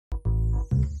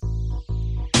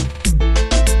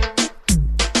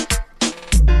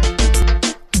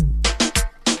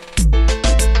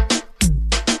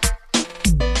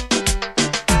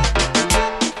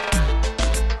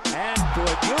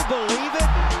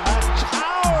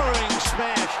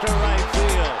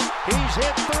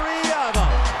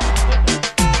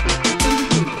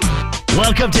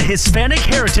Welcome to Hispanic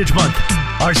Heritage Month,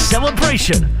 our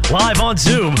celebration live on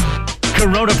Zoom.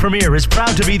 Corona Premier is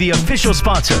proud to be the official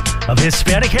sponsor of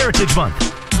Hispanic Heritage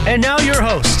Month. And now your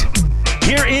host,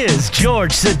 here is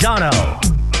George Sedano.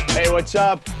 Hey, what's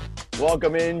up?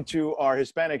 Welcome into our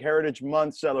Hispanic Heritage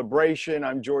Month celebration.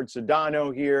 I'm George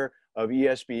Sedano here of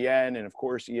ESPN and, of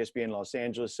course, ESPN Los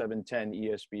Angeles, 710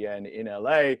 ESPN in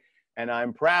LA. And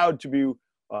I'm proud to be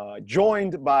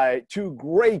joined by two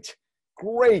great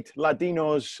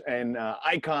Latinos and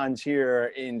icons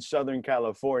here in Southern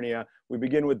California. We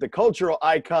begin with the cultural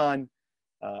icon,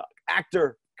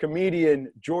 actor,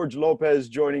 comedian, George Lopez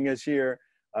joining us here.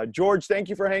 George, thank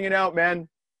you for hanging out, man.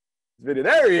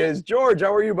 There he is. George,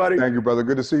 how are you, buddy? Thank you, brother.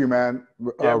 Good to see you, man.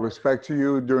 Yeah. Respect to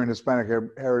you during Hispanic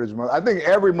Heritage Month. I think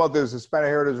every month is Hispanic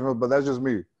Heritage Month, but that's just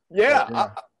me.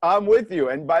 Yeah, I'm with you.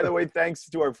 And by the way, thanks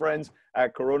to our friends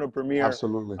at Corona Premier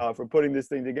Absolutely. For putting this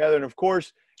thing together. And, of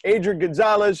course, Adrián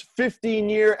González,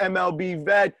 15-year MLB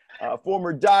vet,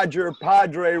 former Dodger,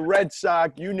 Padre, Red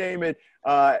Sox, you name it.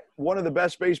 One of the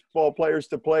best baseball players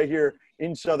to play here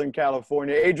in Southern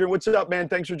California. Adrián, what's up, man?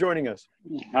 Thanks for joining us.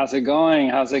 How's it going?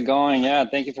 Yeah,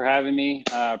 thank you for having me.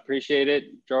 Appreciate it.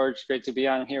 George, great to be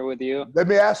on here with you. Let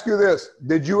me ask you this.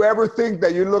 Did you ever think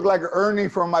that you look like Ernie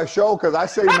from my show? Because I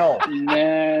say no.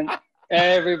 Man,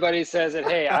 everybody says it.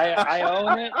 Hey, I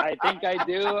own it. I think I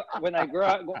do. When I grow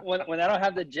up, when I don't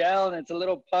have the gel and it's a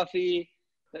little puffy,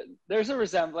 there's a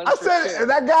resemblance. I said, sure.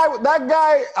 that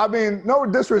guy, I mean, no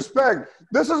disrespect.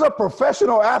 This is a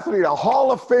professional athlete, a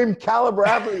Hall of Fame caliber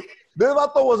athlete. This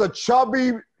vato was a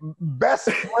chubby best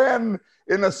friend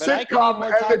in a sitcom,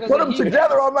 and they put them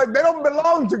together. I'm like, they don't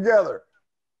belong together.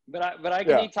 But I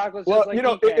can eat tacos. Well, just like you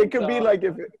know, it could be like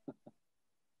if it.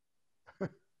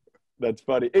 That's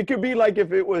funny. It could be like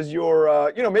if it was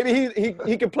your, maybe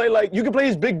he could play like, you could play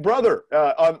his big brother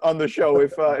on the show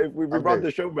if we brought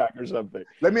the show back or something.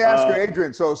 Let me ask you,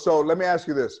 Adrián. So let me ask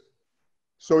you this.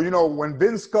 So, when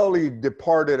Vin Scully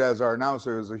departed as our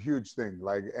announcer, it was a huge thing.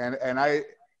 Like, and I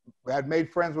had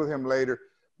made friends with him later,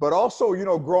 but also,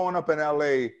 growing up in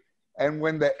LA, and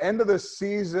when the end of the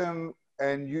season,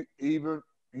 and you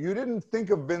didn't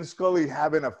think of Vin Scully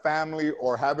having a family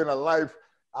or having a life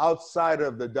outside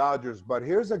of the Dodgers, but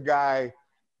here's a guy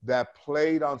that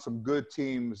played on some good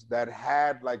teams that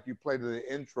had, like you played in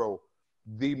the intro,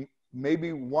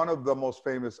 maybe one of the most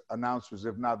famous announcers,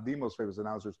 if not the most famous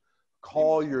announcers,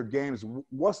 call your games.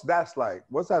 What's that like?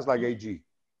 AG?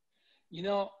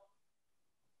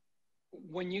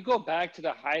 When you go back to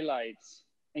the highlights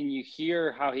and you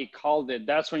hear how he called it,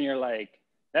 that's when you're like,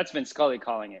 that's Vin Scully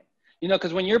calling it.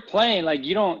 Because when you're playing, like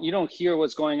you don't hear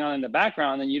what's going on in the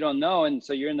background, and you don't know, and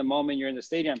so you're in the moment, you're in the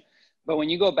stadium. But when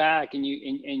you go back and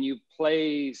you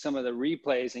play some of the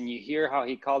replays and you hear how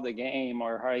he called the game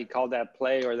or how he called that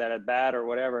play or that at bat or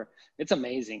whatever, it's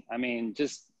amazing. I mean,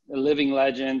 just a living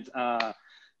legend.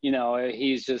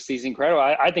 He's incredible.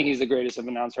 I think he's the greatest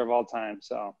announcer of all time.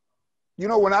 So,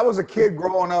 when I was a kid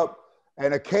growing up,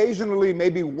 and occasionally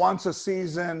maybe once a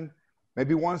season,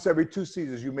 maybe once every 2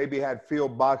 seasons, you maybe had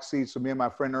field box seats. So me and my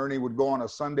friend Ernie would go on a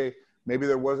Sunday. Maybe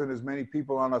there wasn't as many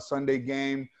people on a Sunday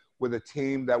game with a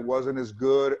team that wasn't as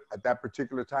good at that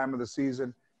particular time of the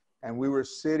season. And we were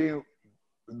sitting,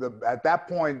 at that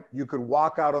point, you could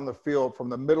walk out on the field from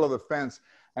the middle of the fence,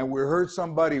 and we heard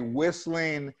somebody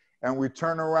whistling, and we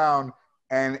turn around,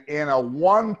 and in a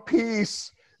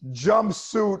one-piece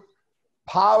jumpsuit,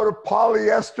 powder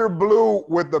polyester blue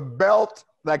with the belt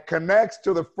that connects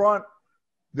to the front,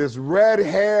 this red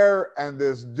hair and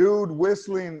this dude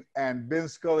whistling, and Vin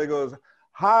Scully goes,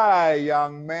 "Hi,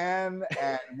 young man."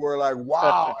 And we're like,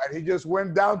 wow. And he just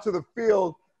went down to the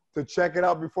field to check it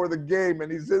out before the game. And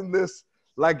he's in this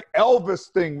like Elvis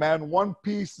thing, man,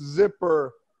 one-piece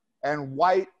zipper and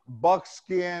white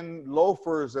buckskin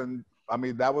loafers. And I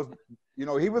mean, that was,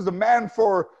 he was the man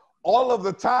for all of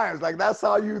the times. Like that's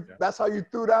how you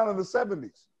threw down in the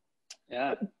 70s.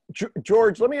 Yeah.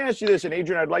 George, let me ask you this, and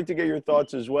Adrián, I'd like to get your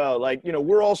thoughts as well. Like,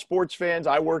 we're all sports fans.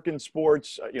 I work in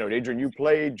sports. Adrián, you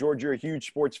played. George, you're a huge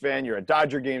sports fan. You're at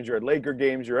Dodger games. You're at Laker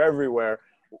games. You're everywhere.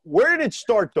 Where did it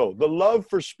start, though? The love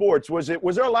for sports. Was there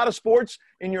a lot of sports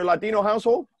in your Latino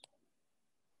household?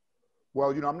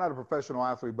 Well, I'm not a professional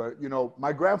athlete, but,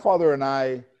 my grandfather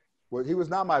and he was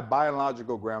not my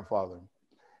biological grandfather.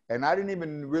 And I didn't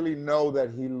even really know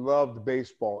that he loved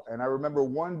baseball. And I remember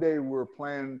one day we were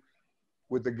playing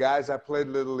with the guys I played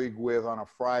Little League with on a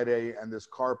Friday, and this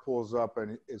car pulls up,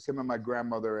 and it's him and my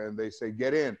grandmother, and they say,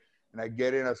 "Get in." And I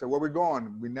get in. I said, "Where are we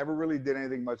going?" We never really did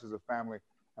anything much as a family.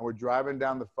 And we're driving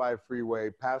down the 5 freeway,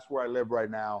 past where I live right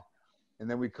now. And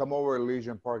then we come over to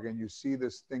Elysian Park, and you see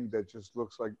this thing that just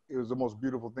looks like it was the most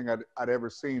beautiful thing I'd ever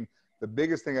seen. the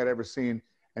biggest thing I'd ever seen.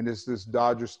 And it's this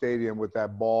Dodger Stadium with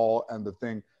that ball and the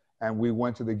thing. And we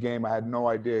went to the game. I had no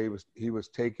idea he was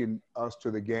taking us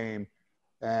to the game.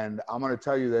 And I'm going to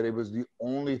tell you that it was the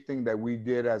only thing that we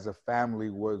did as a family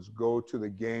was go to the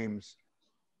games.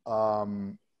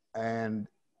 And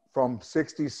from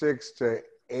 66 to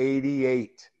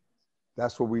 88,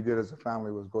 that's what we did as a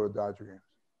family, was go to Dodger games.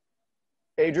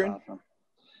 Adrian?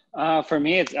 Awesome. For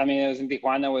me, it was in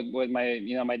Tijuana with my,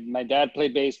 my dad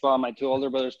played baseball. My two older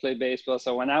brothers played baseball.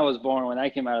 So when I was born, when I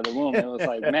came out of the womb, it was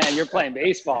like, man, you're playing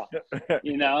baseball, So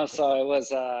it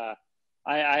was,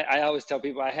 I always tell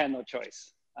people I had no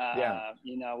choice.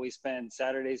 We spent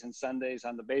Saturdays and Sundays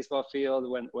on the baseball field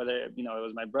whether, it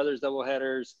was my brother's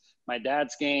doubleheaders, my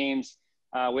dad's games.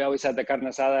 We always had the carne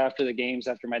asada after the games,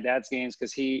 after my dad's games,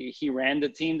 because he ran the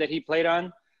team that he played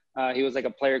on. He was like a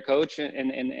player coach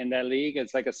in that league.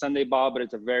 It's like a Sunday ball, but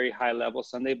it's a very high level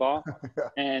Sunday ball.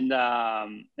 And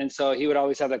so he would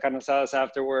always have the carne asadas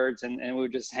afterwards, and we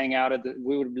would just hang out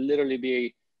we would literally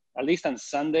be, at least on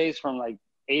Sundays, from like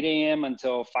 8 a.m.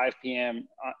 until 5 p.m.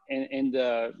 In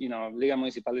the, Liga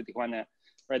Municipal de Tijuana,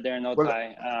 right there in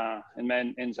Otay,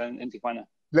 in Tijuana.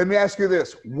 Let me ask you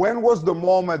this. When was the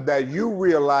moment that you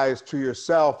realized to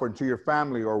yourself or to your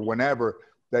family or whenever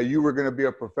that you were going to be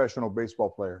a professional baseball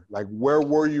player? Like, where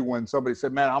were you when somebody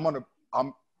said, man, I'm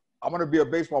going to be a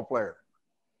baseball player?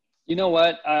 You know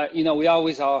what? We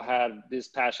always all had this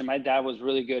passion. My dad was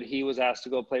really good. He was asked to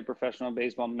go play professional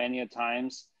baseball many a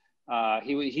times.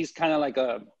 He's kind of like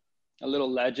a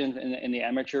little legend in the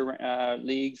amateur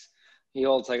leagues. He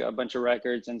holds like a bunch of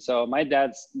records. And so my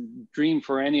dad's dream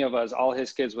for any of us, all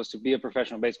his kids, was to be a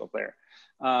professional baseball player.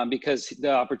 Because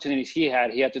the opportunities he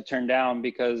had to turn down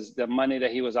because the money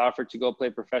that he was offered to go play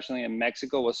professionally in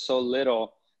Mexico was so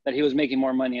little that he was making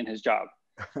more money in his job.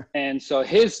 And so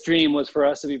his dream was for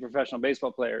us to be professional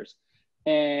baseball players.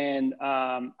 And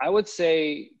I would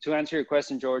say, to answer your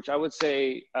question, George, I would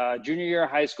say junior year of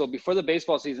high school, before the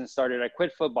baseball season started, I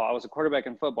quit football. I was a quarterback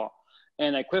in football.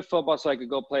 And I quit football so I could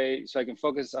go play, so I can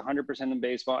focus 100% on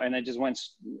baseball. And I just went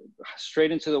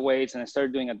straight into the weights, and I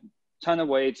started doing a ton of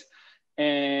weights.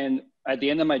 And at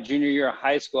the end of my junior year of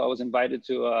high school, I was invited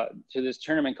to this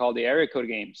tournament called the Area Code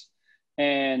Games,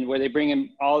 and where they bring in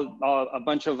a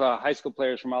bunch of high school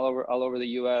players from all over the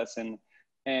U.S.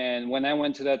 And when I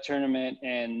went to that tournament,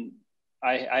 and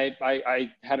I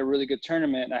had a really good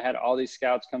tournament, I had all these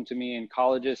scouts come to me in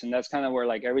colleges, and that's kind of where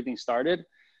like everything started.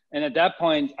 And at that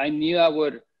point, I knew I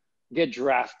would get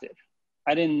drafted.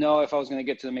 I didn't know if I was going to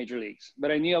get to the major leagues,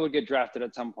 but I knew I would get drafted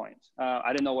at some point.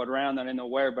 I didn't know what round, I didn't know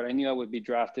where, but I knew I would be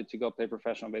drafted to go play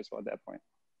professional baseball at that point.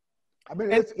 I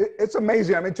mean, it's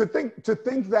amazing. I mean, to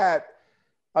think that,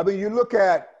 I mean, you look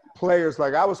at players,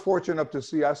 like I was fortunate enough to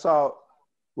see, I saw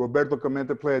Roberto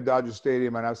Clemente play at Dodger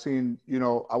Stadium, and I've seen,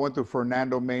 I went to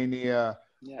Fernando Mania,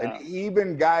 and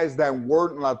even guys that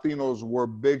weren't Latinos were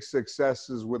big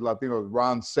successes with Latinos,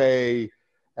 Ron Say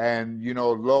and,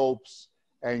 Lopes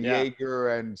and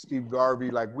Yeager and Steve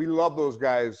Garvey. Like, we love those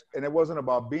guys, and it wasn't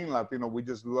about being Latino. We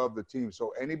just love the team.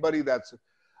 So anybody that's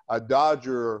a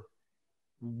Dodger,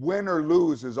 win or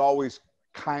lose, is always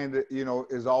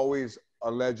is always a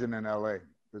legend in LA.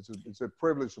 It's a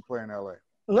privilege to play in LA.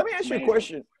 Let me ask you a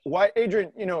question. Why,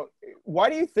 Adrian, why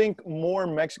do you think more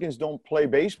Mexicans don't play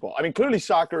baseball? I mean, clearly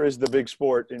soccer is the big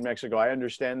sport in Mexico. I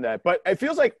understand that. But it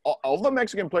feels like all the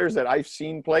Mexican players that I've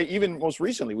seen play, even most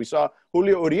recently, we saw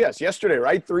Julio Urias yesterday,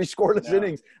 right? 3 scoreless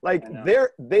innings. Like,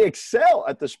 they excel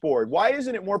at the sport. Why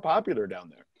isn't it more popular down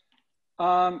there?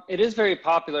 It is very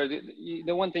popular.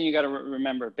 The one thing you got to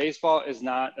remember, baseball is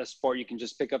not a sport you can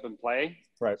just pick up and play.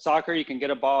 Right. Soccer, you can get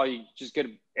a ball, you just get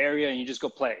an area, and you just go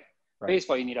play. Right.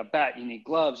 Baseball, you need a bat, you need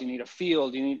gloves, you need a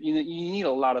field, you need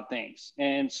a lot of things.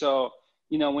 And so,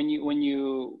 when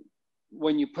you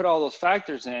put all those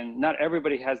factors in, not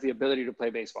everybody has the ability to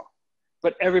play baseball,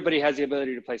 but everybody has the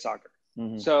ability to play soccer.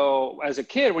 Mm-hmm. So as a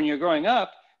kid, when you're growing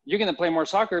up, you're going to play more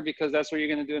soccer because that's what you're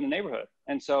going to do in the neighborhood.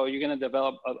 And so you're going to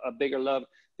develop a bigger love.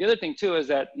 The other thing too is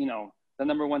that, the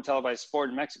number one televised sport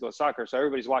in Mexico is soccer. So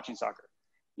everybody's watching soccer,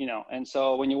 and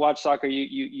so when you watch soccer,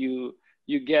 you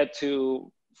get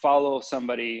to follow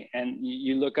somebody, and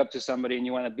you look up to somebody, and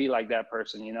you want to be like that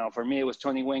person. For me, it was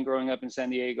Tony Gwynn growing up in San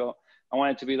Diego. I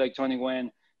wanted to be like Tony Gwynn.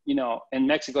 In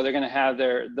Mexico, they're going to have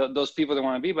those people they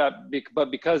want to be, but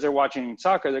because they're watching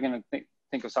soccer, they're going to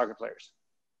think of soccer players.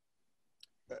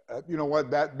 You know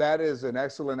what? That is an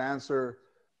excellent answer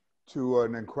to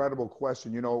an incredible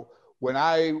question. When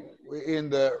in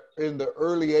the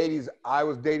early 80s, I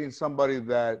was dating somebody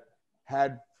that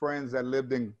had friends that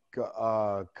lived in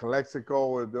Calexico,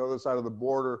 or the other side of the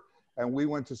border, and we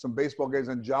went to some baseball games,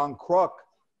 and John Kruk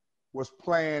was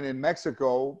playing in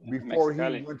Mexico before he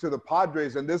went to the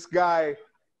Padres. And this guy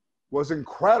was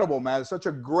incredible, man. Such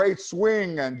a great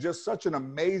swing and just such an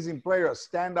amazing player, a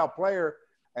standout player.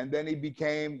 And then he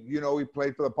became, you know, he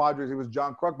played for the Padres. He was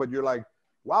John Kruk. But you're like,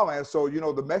 wow, man. So, you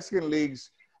know, the Mexican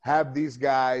leagues have these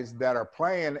guys that are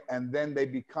playing, and then they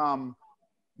become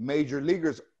major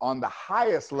leaguers on the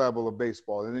highest level of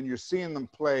baseball. And then you're seeing them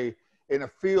play in a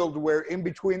field where in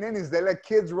between innings, they let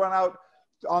kids run out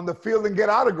on the field and get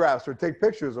autographs or take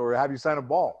pictures or have you sign a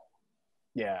ball.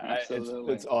 Yeah,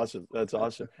 it's awesome. That's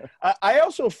awesome. I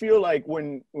also feel like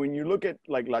when you look at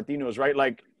like Latinos, right?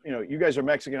 Like, you know, you guys are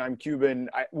Mexican, I'm Cuban.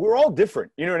 We're all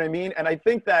different. You know what I mean? And I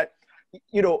think that,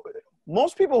 you know,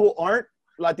 most people who aren't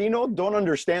Latino don't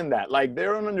understand that. Like, they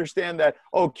don't understand that,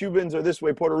 oh, Cubans are this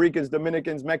way, Puerto Ricans,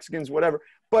 Dominicans, Mexicans, whatever.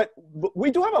 But we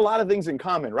do have a lot of things in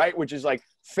common, right? Which is like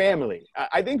family.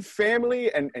 I think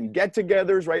family and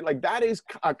get-togethers, right? Like, that is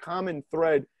a common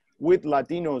thread with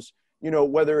Latinos, you know,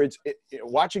 whether it's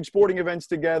watching sporting events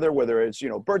together, whether it's, you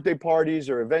know, birthday parties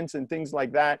or events and things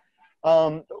like that.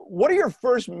 What are your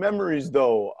first memories,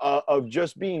 though, of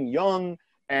just being young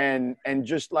and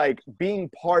just like being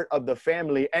part of the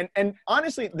family? And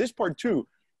honestly, this part too,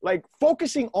 like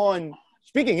focusing on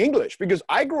speaking English, because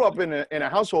I grew up in a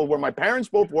household where my parents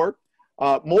both worked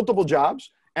multiple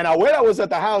jobs, and Abuela was at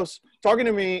the house talking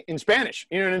to me in Spanish.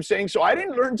 You know what I'm saying? So I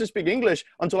didn't learn to speak English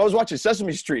until I was watching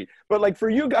Sesame Street. But like for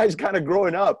you guys kind of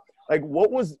growing up, like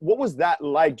what was that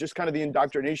like, just kind of the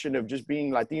indoctrination of just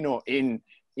being Latino in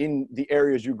the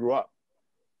areas you grew up?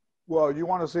 Well, you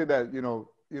want to say that, you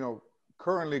know,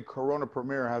 currently Corona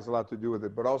Premier has a lot to do with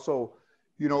it, but also,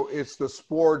 you know, it's the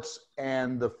sports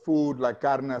and the food, like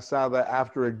carne asada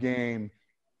after a game,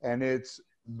 and it's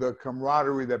the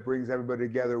camaraderie that brings everybody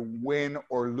together, win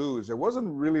or lose. It wasn't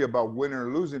really about winning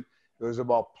or losing. It was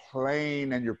about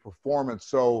playing and your performance.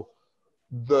 So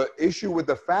the issue with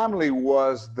the family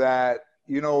was that,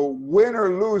 you know, win or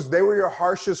lose, they were your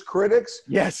harshest critics.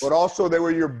 Yes. But also they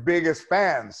were your biggest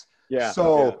fans. Yeah.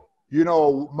 So, yeah. You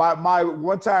know, my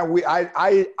one time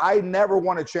I never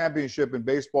won a championship in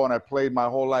baseball, and I played my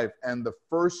whole life. And the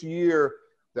first year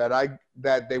that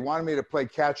they wanted me to play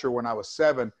catcher when I was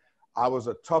 7, I was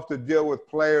a tough to deal with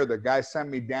player. The guy sent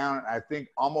me down, and I think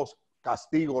almost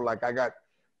castigo, like I got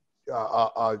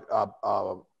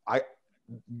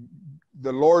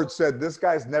the Lord said, this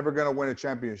guy's never going to win a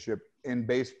championship in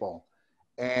baseball.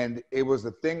 And it was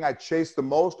the thing I chased the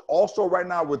most. Also right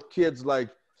now with kids, like,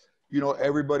 you know,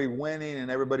 everybody winning and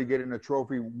everybody getting a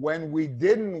trophy. When we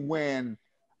didn't win,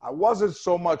 I wasn't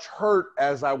so much hurt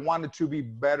as I wanted to be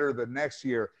better the next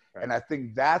year. Right. And I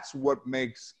think that's what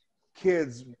makes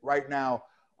kids right now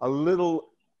a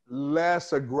little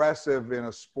less aggressive in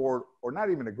a sport, or not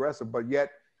even aggressive, but yet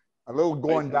a little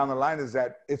going down the line, is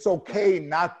that it's okay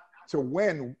not to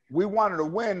win. We wanted to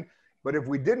win, but if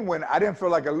we didn't win, I didn't feel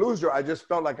like a loser. I just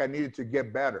felt like I needed to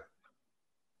get better.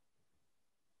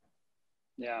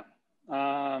 Yeah.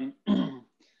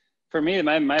 For me,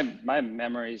 my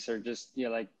memories are just, you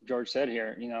know, like George said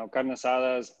here, you know, carne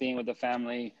asadas, being with the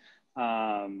family.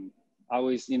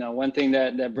 Always, you know, one thing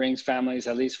that brings families,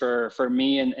 at least for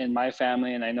me and my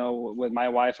family, and I know with my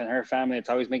wife and her family, it's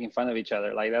always making fun of each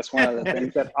other. Like, that's one of the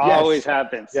things that always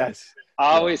happens. Yes.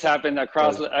 Always happened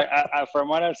across, from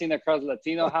what I've seen across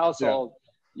Latino household.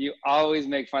 You always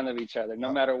make fun of each other, no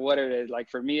matter what it is. Like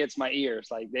for me, it's my ears.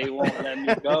 Like they won't let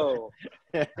me go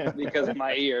because of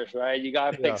my ears, right? You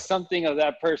gotta pick something of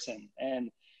that person, and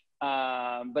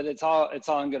but it's all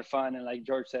in good fun. And like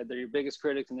George said, they're your biggest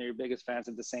critics and they're your biggest fans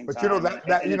at the same time. But you know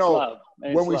that you know,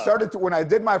 when I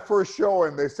did my first show,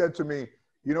 and they said to me,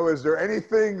 you know, is there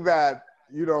anything that,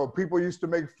 you know, people used to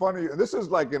make fun of you? And this is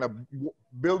like in a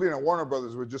building at Warner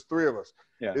Brothers with just 3 of us.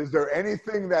 Yeah. Is there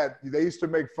anything that they used to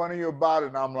make fun of you about?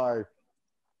 And I'm like,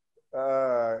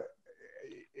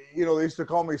 you know, they used to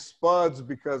call me Spuds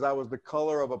because I was the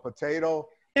color of a potato.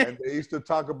 And they used to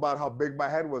talk about how big my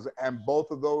head was. And both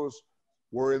of those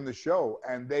were in the show.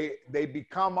 And they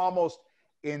become almost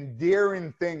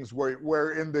endearing things where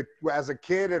as a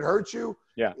kid it hurts you.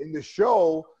 Yeah. In the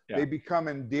show, they become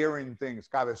endearing things.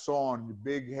 Cabezon,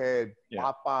 big head,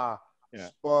 papa,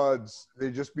 Spuds.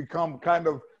 They just become kind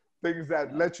of things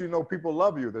that let you know people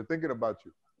love you. They're thinking about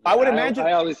you. I would imagine.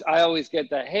 I always get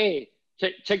that. Hey,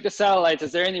 check the satellites.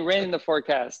 Is there any rain in the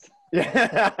forecast?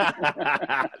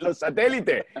 Yeah, los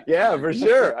satélite. Yeah, for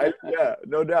sure. Yeah,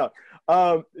 no doubt.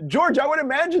 George, I would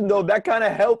imagine though that kind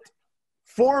of helped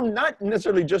form not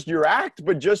necessarily just your act,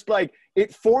 but just like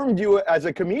it formed you as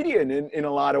a comedian in a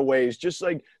lot of ways. Just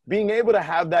like being able to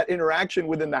have that interaction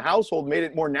within the household made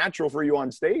it more natural for you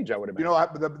on stage, I would imagine. You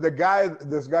know,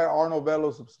 this guy Arnold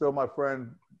Velos, still my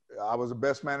friend. I was the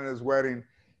best man in his wedding.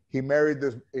 He married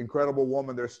this incredible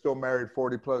woman. They're still married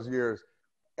 40 plus years.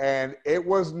 And it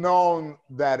was known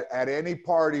that at any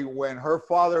party, when her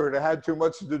father had too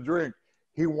much to drink,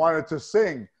 he wanted to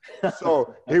sing.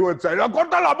 So he would say, "No,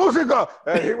 corta la música."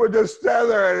 And he would just stand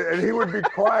there and he would be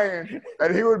crying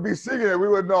and he would be singing. And we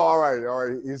would know, all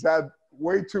right, he's had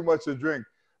way too much to drink.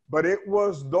 But it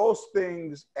was those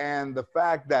things and the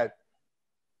fact that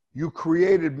you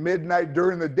created midnight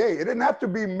during the day. It didn't have to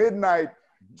be midnight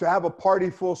to have a party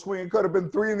full swing. It could have been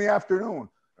 3 PM.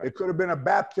 It could have been a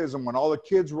baptism when all the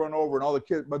kids run over and all the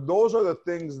kids. But those are the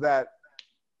things that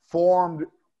formed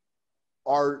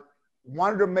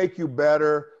wanted to make you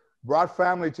better, brought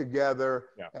family together,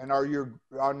 and are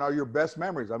your best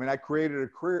memories. I mean, I created a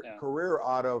career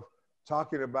out of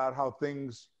talking about how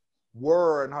things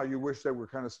were and how you wish they were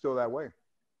kind of still that way.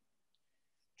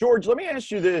 George, let me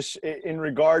ask you this in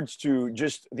regards to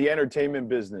just the entertainment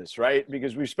business, right?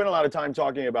 Because we've spent a lot of time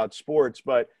talking about sports,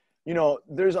 but you know,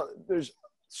 there's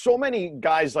so many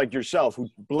guys like yourself who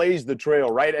blazed the trail,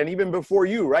 right? And even before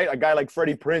you, right? A guy like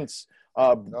Freddie Prinze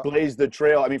blazed the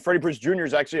trail. I mean, Freddie Prinze Jr.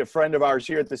 is actually a friend of ours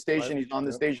here at the station. He's on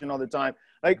the station all the time.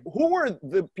 Like, who were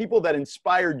the people that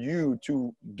inspired you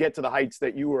to get to the heights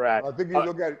that you were at? I think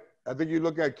you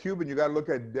look at Cuban. You got to look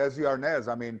at Desi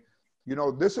Arnaz. I mean, you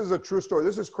know, this is a true story.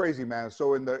 This is crazy, man.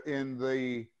 So in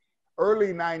the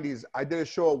early 90s, I did a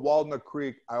show at Walnut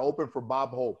Creek. I opened for Bob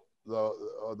Hope.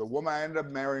 The woman I ended up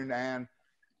marrying, Ann,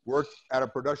 worked at a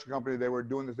production company. They were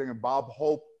doing this thing, and Bob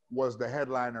Hope was the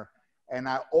headliner. And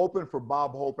I opened for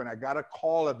Bob Hope, and I got a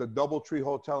call at the Doubletree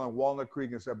Hotel in Walnut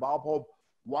Creek and said, Bob Hope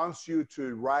wants you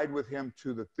to ride with him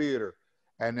to the theater.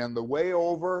 And on the way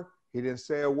over, he didn't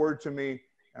say a word to me.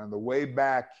 And on the way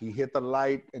back, he hit the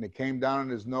light, and it came down on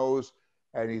his nose.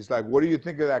 And he's like, what do you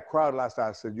think of that crowd last night?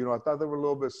 I said, you know, I thought they were a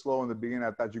little bit slow in the beginning.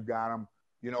 I thought you got them,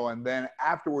 you know. And then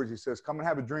afterwards, he says, come and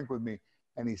have a drink with me.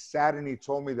 And he sat and he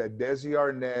told me that Desi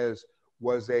Arnaz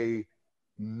was a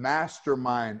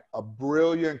mastermind, a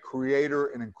brilliant creator,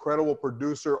 an incredible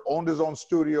producer, owned his own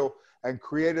studio, and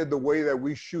created the way that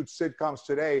we shoot sitcoms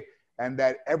today. And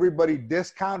that everybody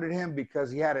discounted him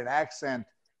because he had an accent,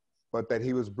 but that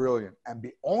he was brilliant.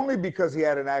 And only because he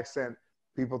had an accent,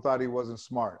 people thought he wasn't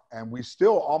smart. And we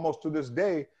still, almost to this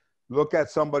day, look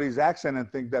at somebody's accent and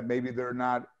think that maybe they're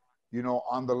not, you know,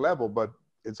 on the level, but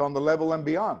it's on the level and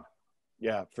beyond.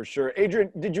 Yeah, for sure.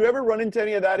 Adrian, did you ever run into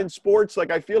any of that in sports?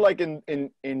 Like, I feel like in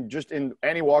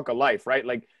any walk of life, right?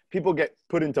 Like, people get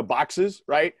put into boxes,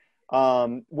 right?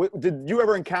 Did you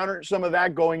ever encounter some of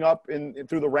that going up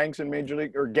through the ranks in Major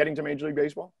League or getting to Major League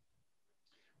Baseball?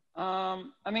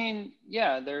 I mean,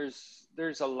 yeah,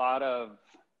 there's a lot of,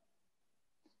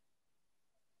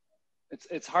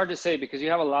 it's hard to say because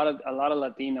you have a lot of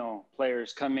Latino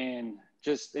players come in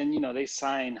and, you know, they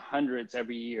sign hundreds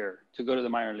every year to go to the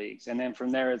minor leagues. And then from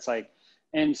there it's like,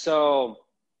 and so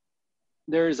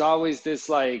there's always this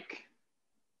like,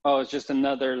 oh, it's just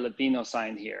another Latino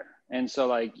signed here. And so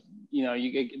like, you know,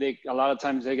 a lot of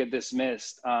times they get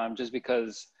dismissed just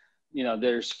because, you know,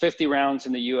 there's 50 rounds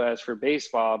in the US for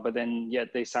baseball, but then yet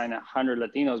they sign 100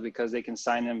 Latinos because they can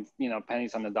sign them, you know,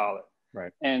 pennies on the dollar.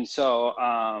 Right. And so,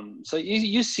 so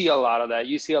you see a lot of that.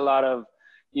 You see a lot of,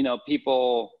 you know,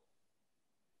 people,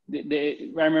 I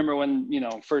remember when, you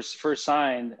know, first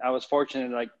signed, I was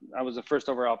fortunate, like I was the first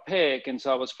overall pick. And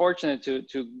so I was fortunate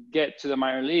to get to the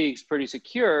minor leagues pretty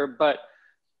secure, but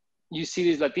you see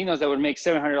these Latinos that would make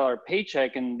 $700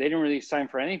 paycheck and they didn't really sign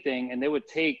for anything. And they would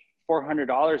take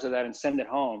 $400 of that and send it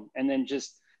home and then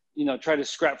just, you know, try to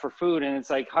scrap for food. And it's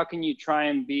like, how can you try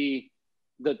and be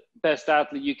the best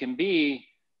athlete you can be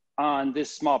on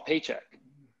this small paycheck?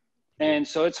 And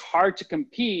so it's hard to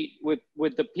compete with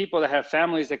the people that have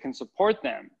families that can support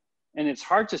them. And it's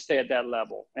hard to stay at that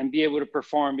level and be able to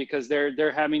perform because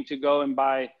they're having to go and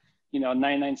buy, you know,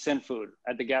 99-cent food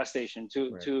at the gas station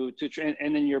to train,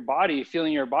 and then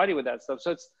feeling your body with that stuff.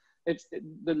 So it's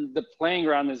the playing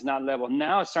ground is not level.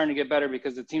 Now it's starting to get better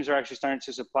because the teams are actually starting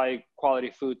to supply quality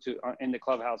food in the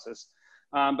clubhouses.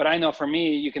 But I know for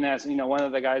me, you can ask, you know, one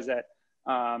of the guys that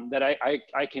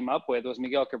I came up with was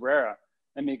Miguel Cabrera.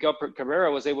 And Miguel Cabrera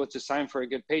was able to sign for a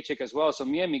good paycheck as well. So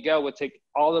me and Miguel would take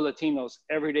all the Latinos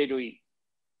every day to eat.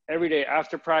 Every day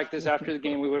after practice, after the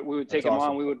game, we would take them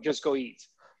on. We would just go eat.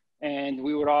 And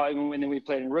we would all, even when we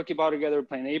played in rookie ball together,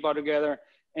 playing A ball together.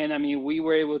 And I mean, we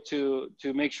were able to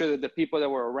make sure that the people that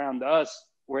were around us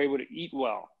were able to eat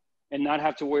well and not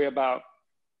have to worry about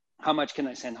how much can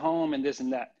I send home and this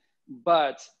and that.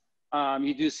 But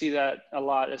you do see that a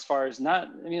lot as far as not,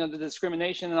 you know, the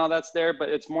discrimination and all that's there, but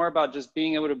it's more about just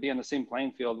being able to be on the same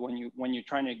playing field when you're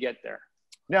trying to get there.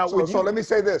 Now, so let me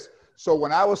say this. So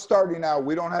when I was starting out,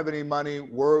 we don't have any money.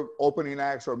 We're opening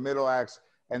acts or middle acts.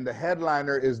 And the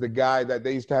headliner is the guy that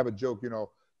they used to have a joke,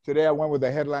 today I went with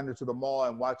the headliner to the mall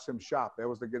and watched him shop. That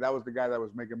was the guy that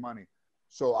was making money.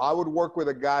 So I would work with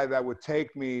a guy that would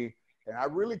take me, and I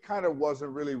really kind of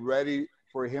wasn't really ready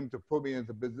for him to put me in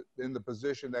the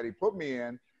position that he put me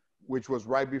in, which was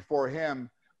right before him.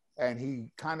 And he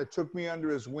kind of took me under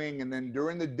his wing. And then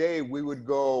during the day, we would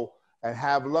go and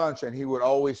have lunch, and he would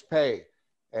always pay.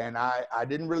 And I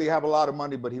didn't really have a lot of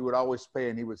money, but he would always pay.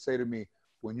 And he would say to me,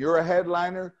 when you're a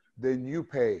headliner, then you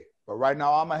pay. But right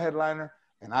now I'm a headliner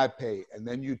and I pay. And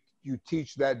then you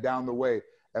teach that down the way.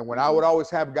 And when I would always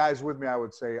have guys with me, I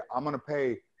would say, I'm going to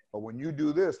pay. But when you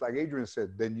do this, like Adrian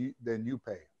said, then you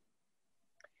pay.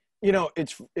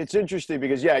 It's interesting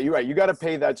because, yeah, you're right. You got to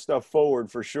pay that stuff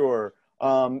forward for sure.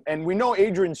 And we know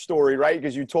Adrian's story, right?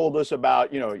 Because you told us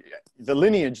about, the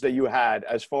lineage that you had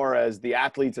as far as the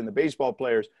athletes and the baseball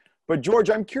players. But George,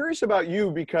 I'm curious about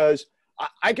you because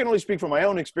I can only speak from my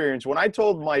own experience. When I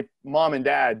told my mom and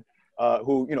dad,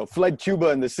 who, fled Cuba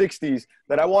in the 60s,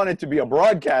 that I wanted to be a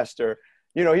broadcaster,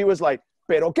 he was like,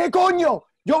 pero qué coño?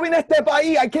 Yo vine a este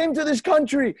país. I came to this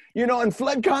country, and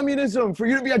fled communism for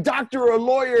you to be a doctor or a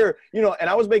lawyer, and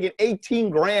I was making 18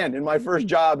 grand in my first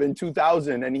job in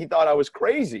 2000. And he thought I was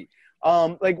crazy.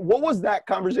 What was that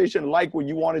conversation like when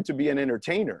you wanted to be an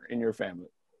entertainer in your family?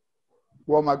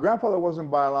 Well, my grandfather wasn't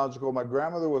biological. My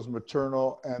grandmother was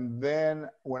maternal. And then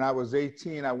when I was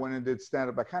 18, I went and did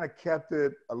stand-up. I kind of kept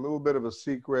it a little bit of a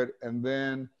secret. And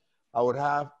then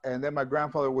my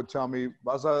grandfather would tell me,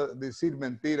 vas a decir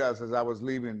mentiras, as I was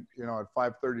leaving, at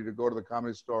 5:30 to go to the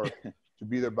Comedy Store to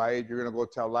be there by 8. You're going to go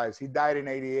tell lies. He died in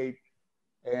 88.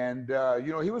 And,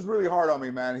 he was really hard on me,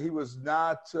 man. He was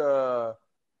not a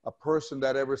person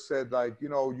that ever said, like,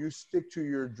 you stick to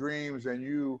your dreams and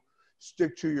you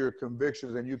stick to your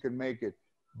convictions and you can make it.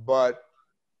 But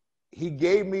he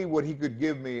gave me what he could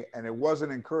give me, and it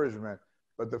wasn't encouragement.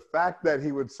 But the fact that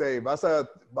he would say, vas a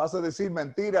decir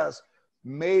mentiras,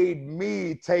 made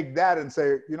me take that and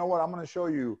say, you know what, I'm going to show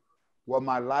you what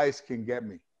my lies can get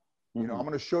me. I'm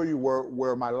going to show you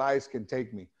where my lies can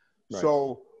take me. Right.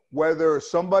 So whether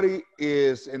somebody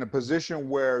is in a position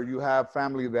where you have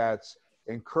family that's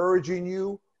encouraging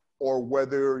you, or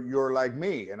whether you're like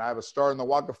me and I have a star in the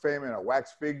Walk of Fame and a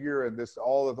wax figure and the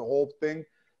whole thing,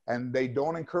 and they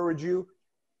don't encourage you,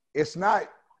 it's not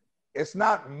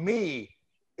me.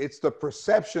 It's the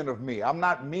perception of me. I'm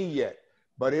not me yet,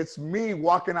 but it's me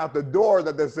walking out the door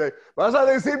that they say, vas a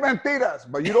decir mentiras,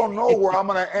 but you don't know where I'm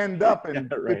going to end up in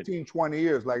 15, 20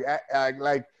 years. Like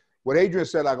what Adrian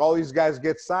said, like all these guys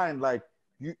get signed, like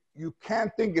you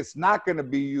can't think it's not going to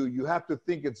be you. You have to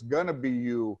think it's going to be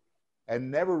you. And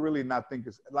never really not think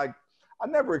it's like, I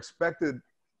never expected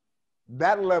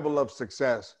that level of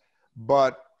success,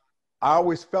 but I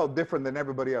always felt different than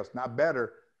everybody else. Not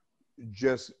better,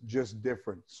 just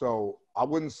different. So I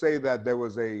wouldn't say that there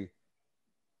was an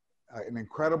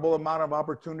incredible amount of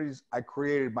opportunities. I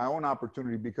created my own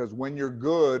opportunity because when you're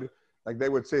good, like they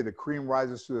would say, the cream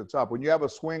rises to the top. When you have a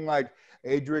swing like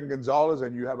Adrián González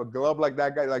and you have a glove like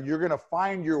that guy, like you're going to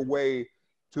find your way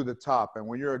to the top. And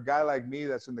when you're a guy like me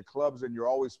that's in the clubs and you're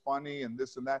always funny and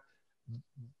this and that,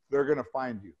 they're going to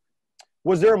find you.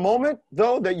 Was there a moment,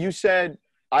 though, that you said,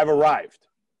 I've arrived?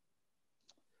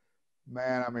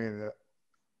 Man, I mean,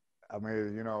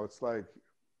 it's like,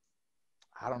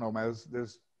 I don't know, man.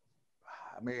 There's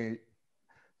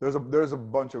a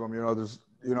bunch of them,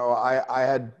 I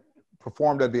had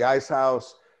performed at the Ice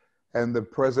House and the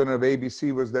president of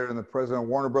ABC was there and the president of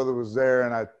Warner Brothers was there.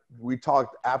 And we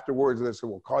talked afterwards. They said,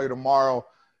 we'll call you tomorrow.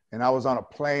 And I was on a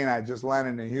plane. I just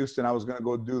landed in Houston. I was going to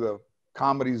go do the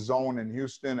Comedy Zone in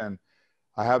Houston. And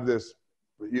I have this,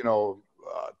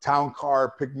 town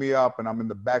car pick me up and I'm in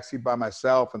the backseat by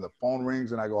myself and the phone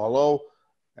rings and I go, hello.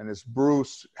 And it's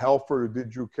Bruce Helford who did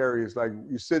Drew Carey. He's like,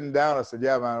 you sitting down? I said,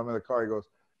 yeah, man, I'm in the car. He goes,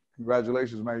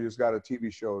 congratulations, man. You just got a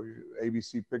TV show.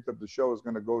 ABC picked up the show. It's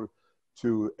going to go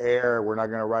to air. We're not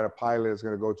going to write a pilot. It's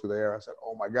going to go to the air. I said,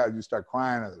 oh my God, you start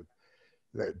crying. And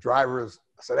the drivers,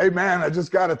 I said, hey man, I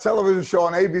just got a television show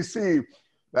on ABC.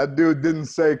 That dude didn't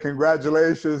say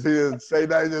congratulations. He didn't say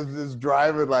that. He just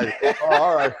driving like, oh,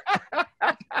 all right.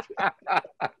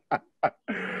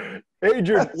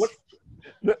 Adrian,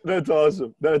 that's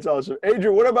awesome. That's awesome.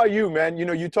 Adrian, what about you, man?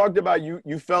 You talked about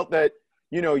you felt that,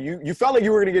 you felt like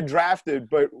you were going to get drafted,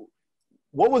 but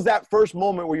what was that first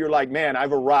moment where you're like, man,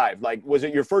 I've arrived? Like, was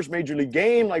it your first major league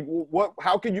game? Like,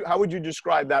 how would you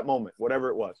describe that moment, whatever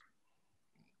it was?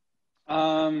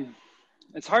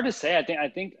 It's hard to say. I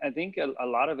think a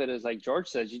lot of it is like George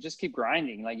says, you just keep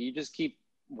grinding. Like you just keep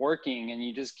working and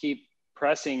you just keep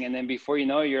pressing. And then before you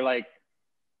know it, you're like,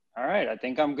 all right, I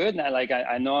think I'm good now. Like,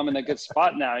 I know I'm in a good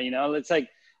spot now, you know? It's like,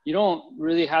 you don't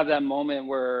really have that moment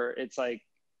where it's like,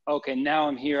 okay, now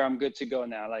I'm here, I'm good to go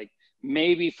now. Like,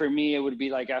 maybe for me, it would be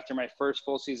like after my first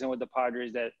full season with the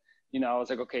Padres that, you know, I was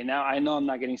like, okay, now I know I'm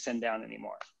not getting sent down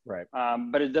anymore. Right.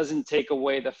 But it doesn't take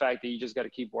away the fact that you just got to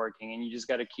keep working and you just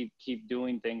got to keep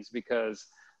doing things because,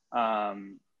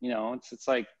 you know, it's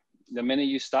like the minute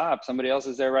you stop, somebody else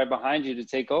is there right behind you to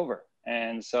take over.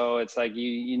 And so it's like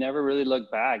you never really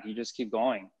look back. You just keep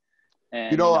going.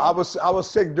 And, you know, I was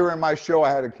sick during my show.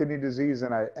 I had a kidney disease,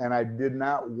 and I did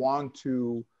not want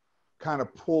to kind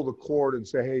of pull the cord and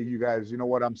say, hey, you guys, you know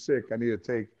what? I'm sick. I need to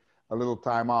take a little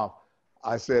time off.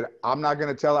 I said, I'm not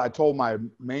going to tell. I told my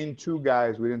main two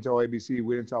guys, we didn't tell ABC,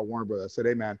 we didn't tell Warner Brothers. I said,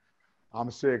 hey, man, I'm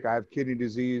sick. I have kidney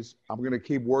disease. I'm going to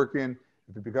keep working.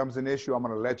 If it becomes an issue, I'm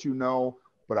going to let you know.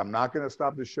 But I'm not going to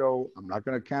stop the show. I'm not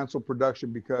going to cancel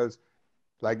production because,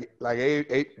 like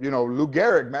you know, Lou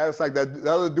Gehrig, man, it's like that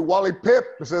other dude, Wally Pipp,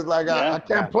 says like, I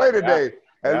can't play today.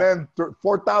 And then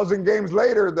 4,000 games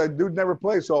later, the dude never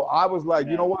played. So I was like,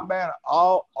 you know what, man,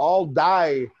 I'll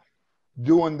die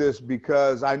doing this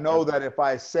because I know that if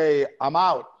I say I'm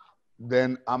out,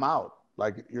 then I'm out.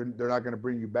 Like they're not going to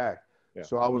bring you back. Yeah.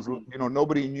 So I was, you know,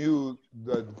 nobody knew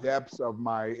the depths of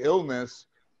my illness.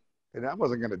 And I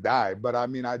wasn't going to die, but I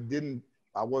mean, I didn't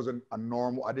have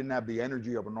the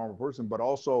energy of a normal person, but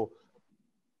also,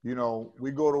 you know, we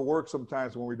go to work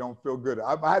sometimes when we don't feel good.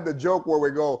 I had the joke where we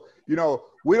go, you know,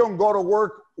 we don't go to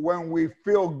work when we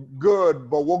feel good,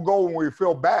 but we'll go when we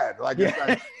feel bad. Like, it's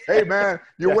like, hey man,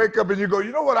 you wake up and you go,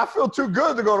 you know what? I feel too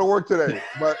good to go to work today,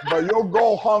 but you'll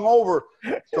go hungover.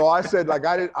 So I said, like,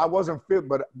 I wasn't fit,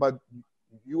 but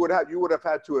you would have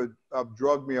had to have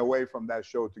drugged me away from that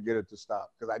show to get it to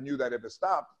stop. Because I knew that if it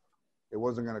stopped, it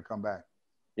wasn't going to come back.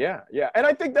 Yeah. And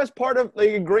I think that's part of, like,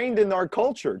 ingrained in our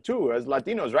culture too, as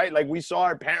Latinos, right? Like, we saw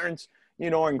our parents, you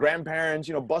know, and grandparents,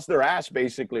 you know, bust their ass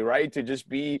basically, right?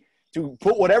 To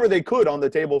put whatever they could on the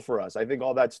table for us. I think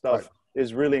all that stuff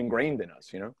is really ingrained in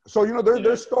us, you know? So, you know,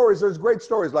 there's stories, there's great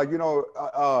stories. Like, you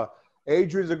know,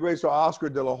 Adrian's a great story, Oscar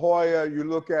De La Hoya. You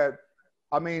look at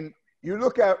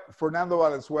Fernando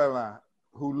Valenzuela,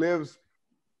 who lives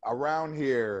around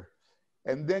here,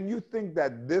 and then you think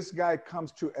that this guy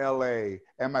comes to LA,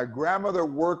 and my grandmother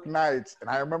worked nights, and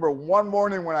I remember one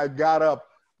morning when I got up,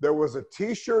 there was a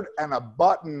T-shirt and a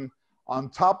button on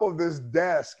top of this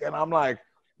desk, and I'm like,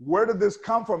 where did this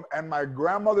come from? And my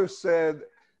grandmother said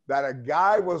that a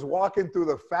guy was walking through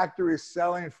the factory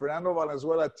selling Fernando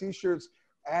Valenzuela T-shirts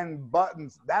and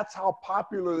buttons. That's how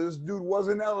popular this dude was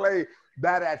in LA,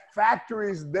 that at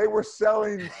factories they were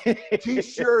selling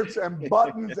T-shirts and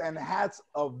buttons and hats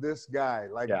of this guy.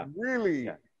 Like, really,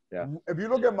 if you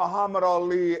look at Muhammad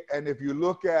Ali, and if you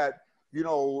look at, you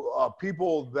know,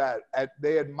 people that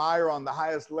they admire on the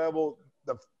highest level,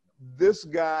 this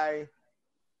guy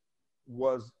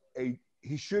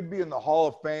he should be in the Hall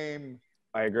of Fame.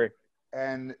 I agree.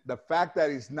 And the fact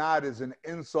that he's not is an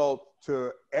insult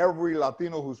to every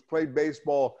Latino who's played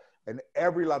baseball and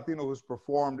every Latino who's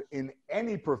performed in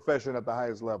any profession at the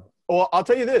highest level. Well, I'll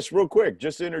tell you this real quick,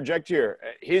 just to interject here.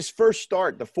 His first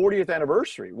start, the 40th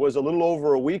anniversary, was a little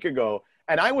over a week ago.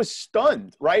 And I was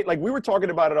stunned, right? Like, we were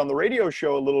talking about it on the radio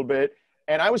show a little bit.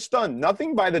 And I was stunned.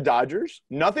 Nothing by the Dodgers,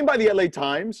 nothing by the LA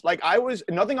Times. Like,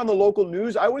 nothing on the local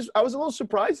news. I was a little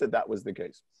surprised that was the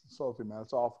case. It's salty, man.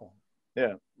 It's awful.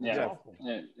 Yeah. Awful.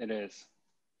 It is.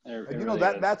 And you know,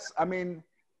 that's, I mean,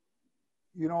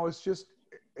 you know, it's just,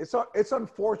 it's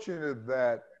unfortunate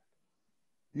that,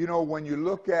 you know, when you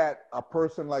look at a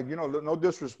person like, you know, no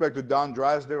disrespect to Don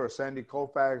Drysdale or Sandy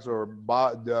Koufax or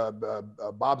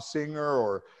Bob Singer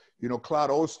or, you know,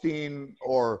 Claude Osteen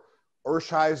or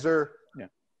Hershiser. Yeah.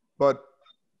 But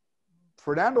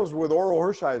Fernando's with Oral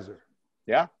Hershiser.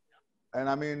 Yeah. And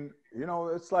I mean, you know,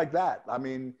 it's like that. I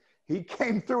mean, he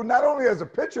came through not only as a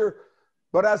pitcher,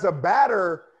 but as a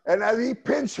batter, and as he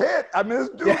pinch hit. I mean, this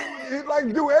dude, he'd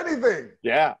like do anything.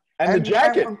 Yeah. And the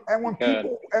jacket. And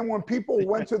when people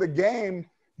went to the game,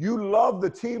 you love the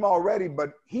team already,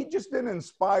 but he just didn't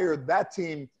inspire that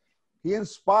team. He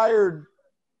inspired,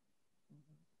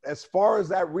 as far as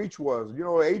that reach was, you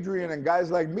know, Adrian and guys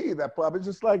like me that probably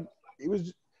just like,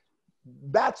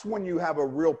 that's when you have a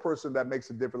real person that makes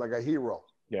a difference, like a hero.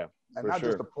 Yeah. And not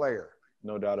just a player.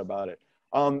 No doubt about it.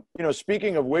 You know,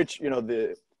 speaking of which, you know,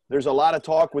 there's a lot of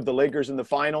talk with the Lakers in the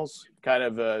finals, kind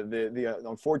of the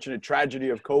unfortunate tragedy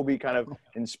of Kobe kind of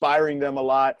inspiring them a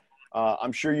lot.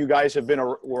 I'm sure you guys had been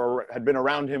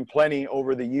around him plenty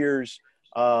over the years.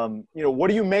 You know, what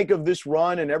do you make of this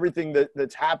run and everything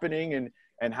that's happening?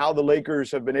 and how the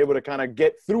Lakers have been able to kind of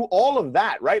get through all of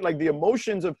that, right? Like the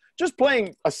emotions of just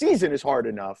playing a season is hard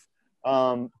enough,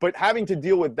 but having to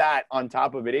deal with that on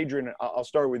top of it. Adrian, I'll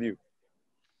start with you.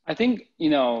 I think,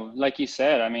 like you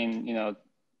said, I mean,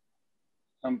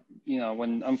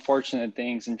 when unfortunate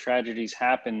things and tragedies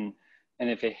happen, and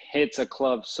if it hits a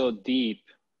club so deep,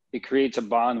 it creates a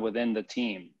bond within the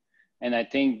team. And I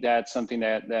think that's something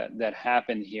that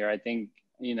happened here. I think,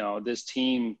 this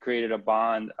team created a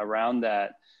bond around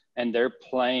that, and they're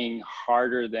playing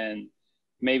harder than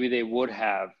maybe they would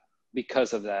have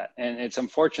because of that. And it's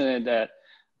unfortunate that,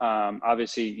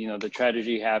 obviously, the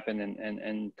tragedy happened,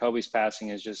 and Kobe's passing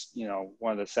is just,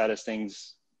 one of the saddest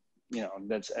things,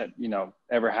 that's,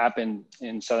 ever happened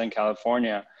in Southern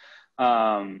California.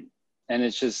 And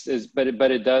it's just, but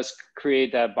it does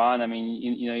create that bond. I mean,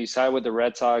 you saw it with the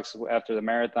Red Sox after the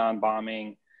Marathon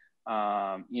bombing.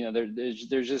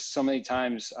 There's just so many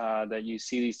times that you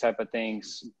see these type of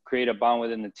things create a bond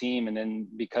within the team, and then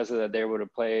because of that, they're able to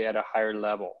play at a higher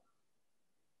level.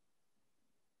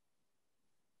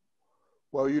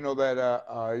 Well,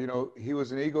 he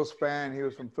was an Eagles fan. He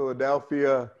was from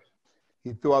Philadelphia.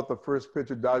 He threw out the first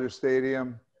pitch at Dodger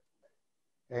Stadium,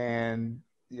 and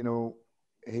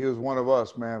he was one of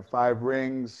us, man. 5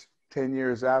 rings, 10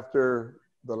 years after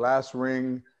the last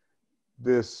ring,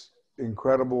 this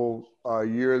incredible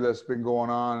year that's been going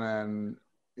on. And,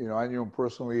 I knew him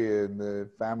personally and the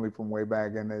family from way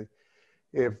back. And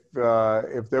if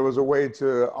there was a way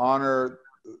to honor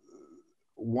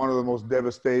one of the most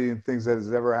devastating things that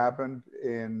has ever happened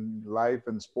in life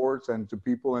and sports and to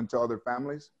people and to other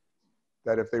families,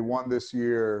 that if they won this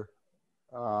year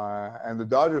and the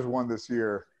Dodgers won this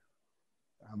year,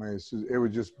 I mean, it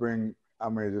would just bring,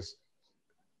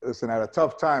 listen, at a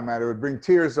tough time, man, it would bring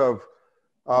tears of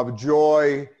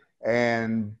joy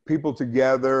and people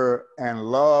together and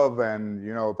love. And,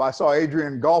 if I saw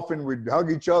Adrian golfing, we'd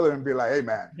hug each other and be like, hey,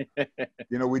 man,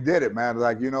 we did it, man.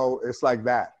 Like, it's like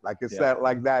that. Like, it's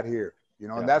like that here,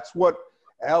 and that's what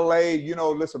LA,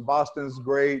 listen, Boston's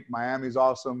great. Miami's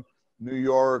awesome. New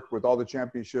York with all the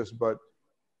championships. But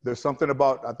there's something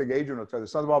about, I think Adrian will tell you,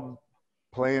 there's something about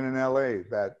playing in LA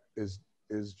that is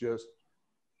just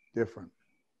different.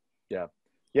 Yeah.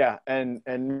 Yeah. And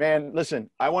man,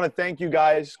 listen, I want to thank you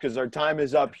guys, because our time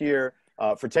is up here,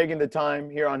 for taking the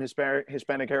time here on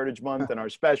Hispanic Heritage Month and our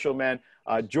special, man.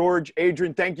 George,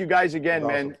 Adrian, thank you guys again,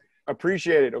 man. Awesome.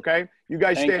 Appreciate it. Okay. You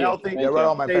guys stay healthy. Yeah, right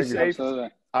on, man. Stay safe. Absolutely.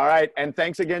 All right. And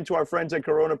thanks again to our friends at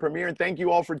Corona Premier. And thank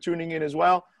you all for tuning in as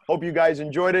well. Hope you guys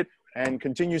enjoyed it, and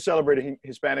continue celebrating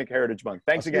Hispanic Heritage Month.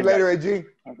 Thanks again. See you later, AG.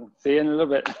 See you in a little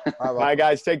bit. Bye,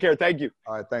 guys. Take care. Thank you.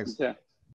 All right. Thanks. Yeah.